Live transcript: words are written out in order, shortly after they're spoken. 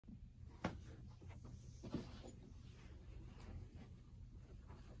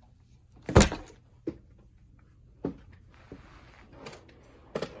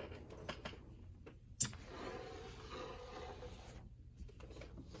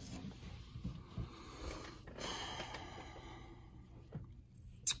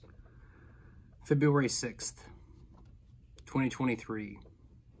February 6th, 2023,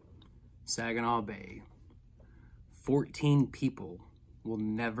 Saginaw Bay. 14 people will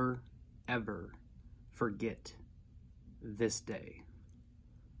never, ever forget this day.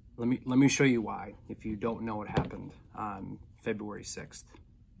 Let me show you why, if you don't know what happened on February 6th.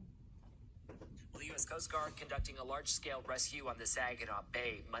 The U.S. Coast Guard conducting a large-scale rescue on the Saginaw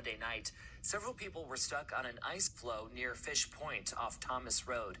Bay Monday night. Several people were stuck on an ice floe near Fish Point off Thomas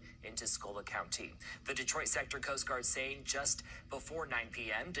Road in Tuscola County. The Detroit Sector Coast Guard saying just before 9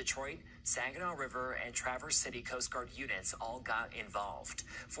 p.m., Detroit, Saginaw River, and Traverse City Coast Guard units all got involved.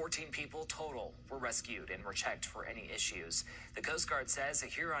 14 people total were rescued and were checked for any issues. The Coast Guard says a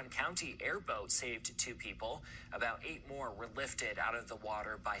Huron County airboat saved 2 people. About 8 more were lifted out of the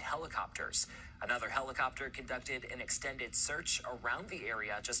water by helicopters. Another helicopter conducted an extended search around the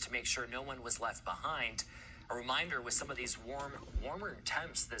area just to make sure no one was left behind. A reminder, with some of these warmer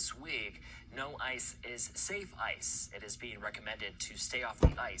temps this week, no ice is safe ice. It is being recommended to stay off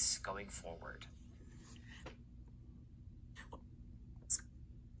the ice going forward.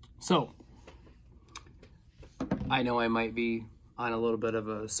 So, I know I might be on a little bit of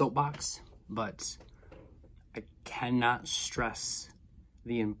a soapbox, but I cannot stress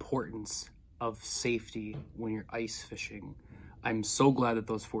the importance of safety when you're ice fishing. I'm so glad that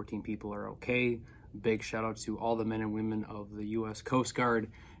those 14 people are okay. Big shout out to all the men and women of the U.S. Coast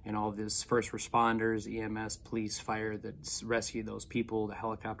Guard and all these first responders, EMS, police, fire that rescued those people, the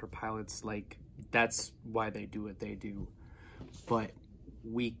helicopter pilots. Like, that's why they do what they do. But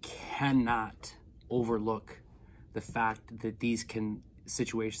we cannot overlook the fact that these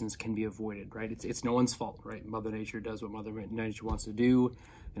situations can be avoided, right? It's no one's fault, right? Mother Nature does what Mother Nature wants to do.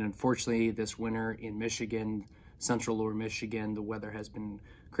 And unfortunately, this winter in Michigan, central lower Michigan, the weather has been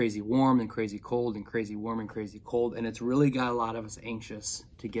crazy warm and crazy cold and crazy warm and crazy cold. And it's really got a lot of us anxious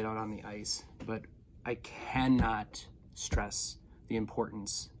to get out on the ice. But I cannot stress the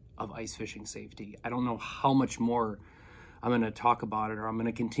importance of ice fishing safety. I don't know how much more I'm going to talk about it, or I'm going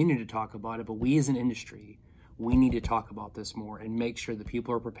to continue to talk about it, but we as an industry, we need to talk about this more and make sure that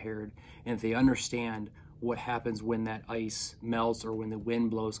people are prepared and if they understand what happens when that ice melts or when the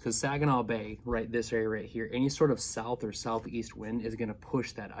wind blows. Because Saginaw Bay, right, this area right here, any sort of south or southeast wind is going to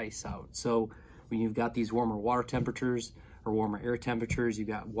push that ice out. So when you've got these warmer water temperatures or warmer air temperatures, you've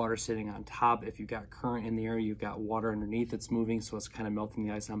got water sitting on top. If you've got current in the air, you've got water underneath that's moving, so it's kind of melting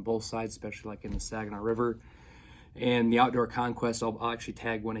the ice on both sides, especially like in the Saginaw River. And the Outdoor Conquest, I'll actually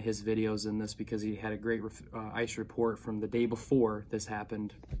tag one of his videos in this because he had a great ice report from the day before this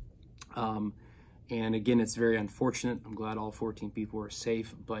happened. And again, it's very unfortunate. I'm glad all 14 people were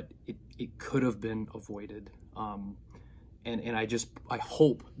safe, but it could have been avoided. And I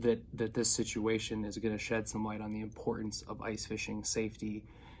hope that this situation is going to shed some light on the importance of ice fishing safety.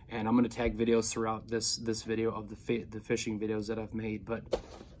 And I'm going to tag videos throughout this video of the fishing videos that I've made, but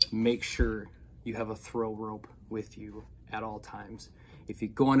make sure you have a throw rope with you at all times. If you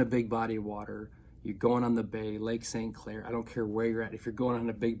go on a big body of water, you're going on the bay, Lake St. Clair, I don't care where you're at, if you're going on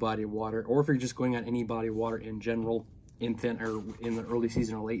a big body of water, or if you're just going on any body of water in general, infant or in the early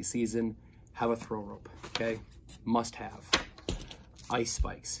season or late season, have a throw rope, okay? Must have. Ice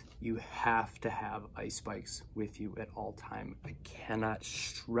spikes. You have to have ice spikes with you at all time. I cannot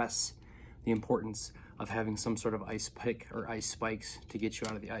stress the importance of having some sort of ice pick or ice spikes to get you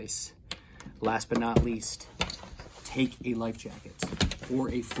out of the ice. Last but not least, take a life jacket or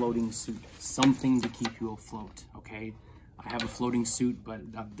a floating suit, something to keep you afloat, okay? I have a floating suit, but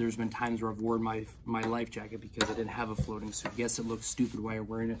there's been times where I've worn my life jacket because I didn't have a floating suit. Yes, it looks stupid while you're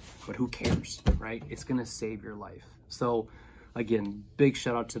wearing it, but who cares, right? It's gonna save your life. So again, big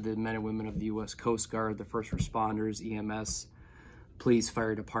shout out to the men and women of the U.S. Coast Guard, the first responders, EMS, police,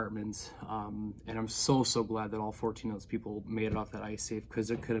 fire departments, and I'm so glad that all 14 of those people made it off that ice safe, because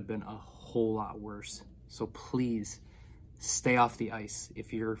it could have been a whole lot worse. So please stay off the ice.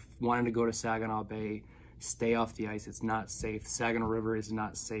 If you're wanting to go to Saginaw Bay, stay off the ice. It's not safe. Saginaw River is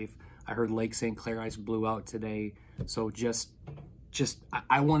not safe. I heard Lake St. Clair ice blew out today. So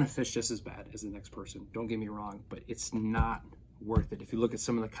I want to fish just as bad as the next person. Don't get me wrong, but it's not worth it. If you look at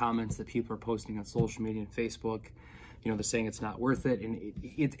some of the comments that people are posting on social media and Facebook, you know, they're saying it's not worth it, and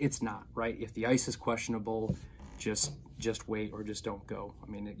it's not, right? If the ice is questionable, just wait or just don't go. I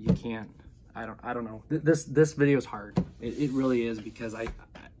mean, you can't. I don't know. This video is hard. It really is, because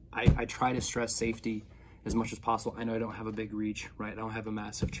I try to stress safety as much as possible. I know I don't have a big reach, right? I don't have a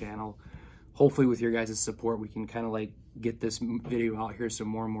massive channel. Hopefully with your guys' support, we can kind of like get this video out here so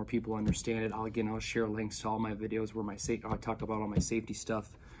more and more people understand it. I'll share links to all my videos where I talk about all my safety stuff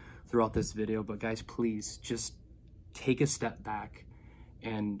throughout this video. But guys, please just take a step back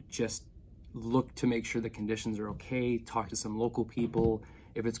and just look to make sure the conditions are okay. Talk to some local people.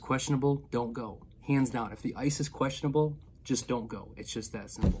 If it's questionable, don't go. Hands down. If the ice is questionable, just don't go. It's just that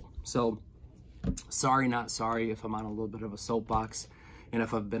simple. So sorry, not sorry if I'm on a little bit of a soapbox, and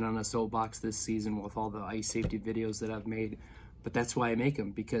if I've been on a soapbox this season with all the ice safety videos that I've made, but that's why I make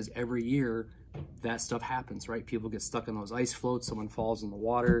them, because every year that stuff happens, right? People get stuck on those ice floats, someone falls in the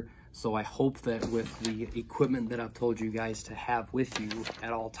water. So I hope that with the equipment that I've told you guys to have with you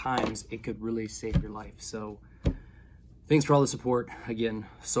at all times, it could really save your life. So thanks for all the support. Again,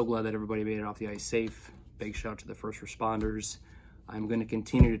 so glad that everybody made it off the ice safe. Big shout out to the first responders. I'm going to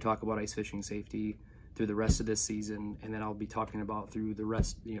continue to talk about ice fishing safety through the rest of this season, and then I'll be talking about through the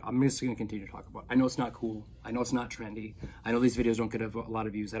rest. I'm just going to continue to talk about it. I know it's not cool. I know it's not trendy. I know these videos don't get a lot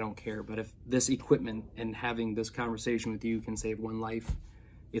of views. I don't care. But if this equipment and having this conversation with you can save one life,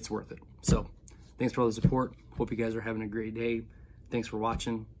 it's worth it. So thanks for all the support. Hope you guys are having a great day. Thanks for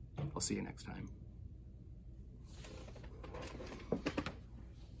watching. I'll see you next time.